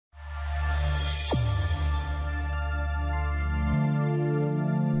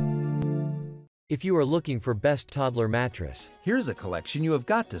if you are looking for best toddler mattress. Here's a collection you have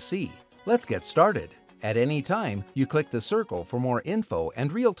got to see. Let's get started. At any time, you click the circle for more info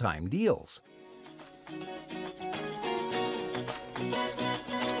and real-time deals.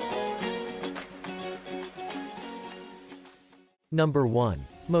 Number 1.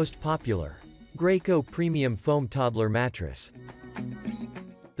 Most popular. Graco Premium Foam Toddler Mattress.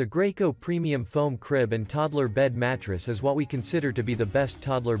 The Graco Premium Foam Crib and Toddler Bed Mattress is what we consider to be the best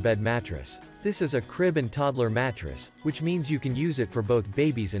toddler bed mattress. This is a crib and toddler mattress, which means you can use it for both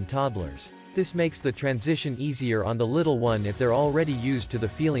babies and toddlers. This makes the transition easier on the little one if they're already used to the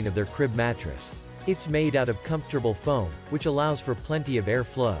feeling of their crib mattress. It's made out of comfortable foam, which allows for plenty of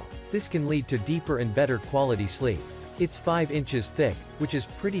airflow. This can lead to deeper and better quality sleep. It's 5 inches thick, which is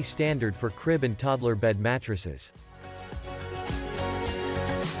pretty standard for crib and toddler bed mattresses.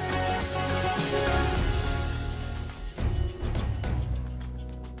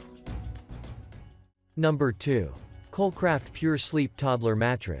 Number 2. Colcraft Pure Sleep Toddler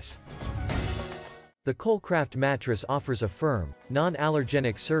Mattress. The Colcraft mattress offers a firm,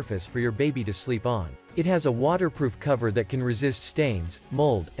 non-allergenic surface for your baby to sleep on. It has a waterproof cover that can resist stains,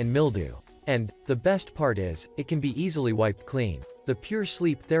 mold, and mildew. And, the best part is, it can be easily wiped clean. The Pure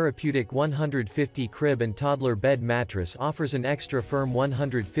Sleep Therapeutic 150 Crib and Toddler Bed Mattress offers an extra firm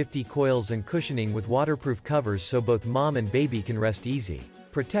 150 coils and cushioning with waterproof covers so both mom and baby can rest easy.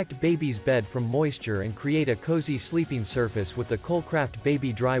 Protect baby's bed from moisture and create a cozy sleeping surface with the Colcraft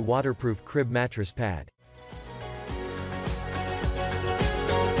Baby Dry Waterproof Crib Mattress Pad.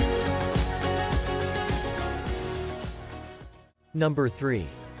 Number 3.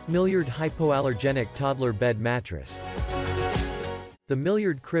 Milliard Hypoallergenic Toddler Bed Mattress. The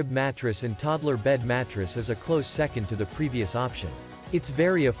Milliard Crib Mattress and Toddler Bed Mattress is a close second to the previous option. It's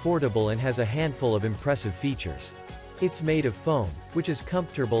very affordable and has a handful of impressive features. It's made of foam, which is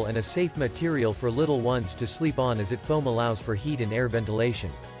comfortable and a safe material for little ones to sleep on as foam allows for heat and air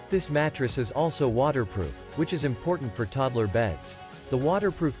ventilation. This mattress is also waterproof, which is important for toddler beds. The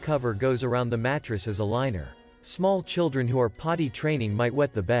waterproof cover goes around the mattress as a liner. Small children who are potty training might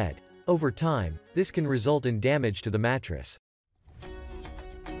wet the bed. Over time, this can result in damage to the mattress.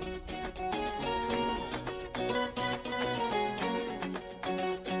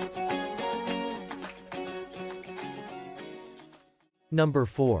 Number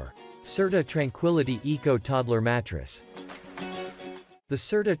 4. Serta Tranquility Eco Toddler Mattress. The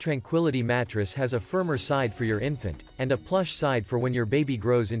Serta Tranquility mattress has a firmer side for your infant, and a plush side for when your baby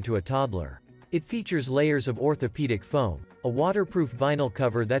grows into a toddler. It features layers of orthopedic foam, a waterproof vinyl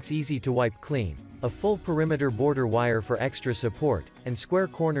cover that's easy to wipe clean, a full perimeter border wire for extra support, and square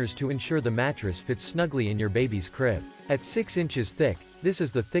corners to ensure the mattress fits snugly in your baby's crib. At 6 inches thick, this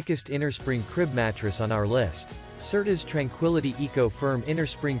is the thickest innerspring crib mattress on our list. Serta's Tranquility Eco Firm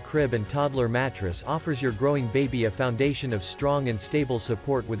Innerspring Crib and Toddler Mattress offers your growing baby a foundation of strong and stable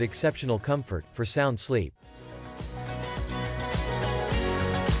support with exceptional comfort for sound sleep.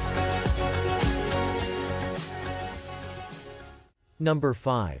 Number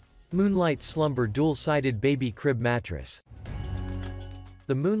 5. Moonlight Slumber Dual-Sided Baby Crib Mattress.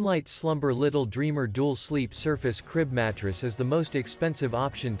 The Moonlight Slumber Little Dreamer Dual Sleep Surface Crib Mattress is the most expensive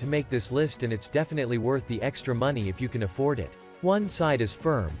option to make this list, and it's definitely worth the extra money if you can afford it. One side is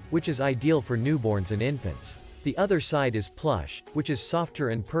firm, which is ideal for newborns and infants. The other side is plush, which is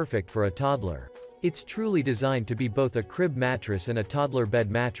softer and perfect for a toddler. It's truly designed to be both a crib mattress and a toddler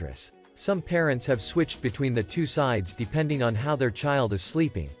bed mattress. Some parents have switched between the two sides depending on how their child is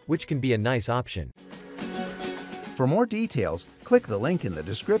sleeping, which can be a nice option. For more details, click the link in the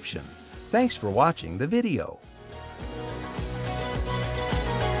description. Thanks for watching the video.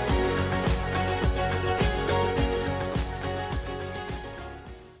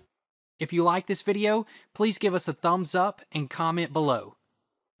 If you like this video, please give us a thumbs up and comment below.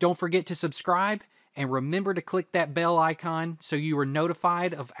 Don't forget to subscribe and remember to click that bell icon so you are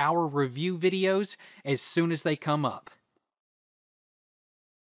notified of our review videos as soon as they come up.